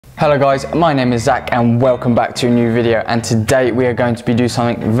Hello guys, my name is Zach and welcome back to a new video, and today we are going to be doing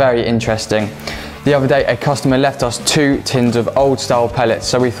something very interesting. The other day a customer left us 2 tins of old style pellets,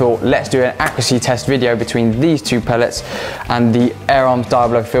 so we thought let's do an accuracy test video between these 2 pellets and the Air Arms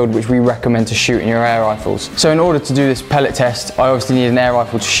Diablo field which we recommend to shoot in your air rifles. So in order to do this pellet test I obviously need an air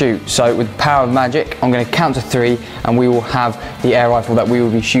rifle to shoot, so with the power of magic I'm going to count to 3 and we will have the air rifle that we will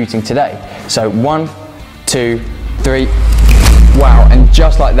be shooting today. So 1, 2, 3. Wow, and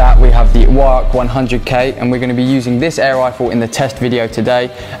just like that we have the Arc 100K, and we're going to be using this air rifle in the test video today,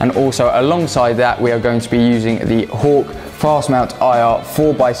 and also alongside that we are going to be using the Hawk fast mount IR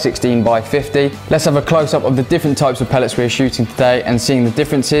 4x16x50. Let's have a close-up of the different types of pellets we're shooting today and seeing the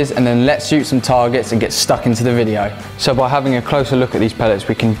differences, and then let's shoot some targets and get stuck into the video. So by having a closer look at these pellets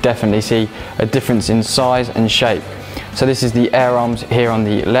we can definitely see a difference in size and shape. So this is the Air Arms here on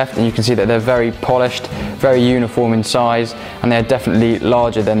the left, and you can see that they're very polished, very uniform in size, and they're definitely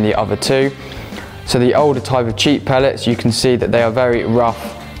larger than the other 2. So the older type of cheap pellets, you can see that they are very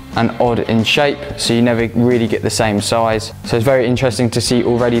rough and odd in shape, so you never really get the same size. So it's very interesting to see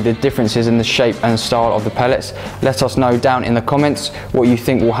already the differences in the shape and style of the pellets. Let us know down in the comments what you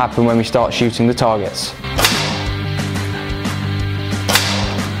think will happen when we start shooting the targets.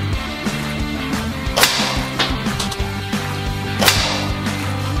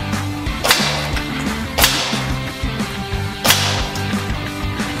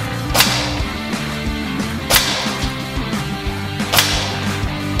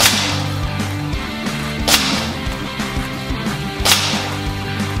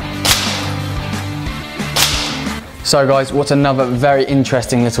 So guys, what's another very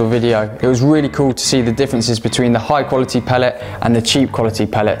interesting little video. It was really cool to see the differences between the high quality pellet and the cheap quality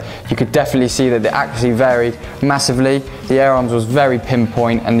pellet. You could definitely see that the accuracy varied massively. The Air Arms was very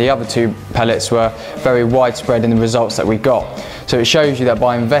pinpoint and the other 2 pellets were very widespread in the results that we got. So it shows you that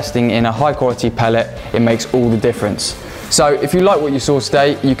by investing in a high quality pellet, it makes all the difference. So if you like what you saw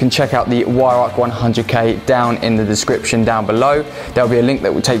today, you can check out the Arc 100K down in the description down below. There'll be a link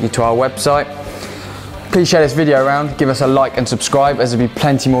that will take you to our website. Please share this video around, give us a like and subscribe, as there'll be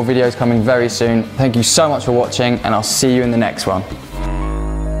plenty more videos coming very soon. Thank you so much for watching, and I'll see you in the next one.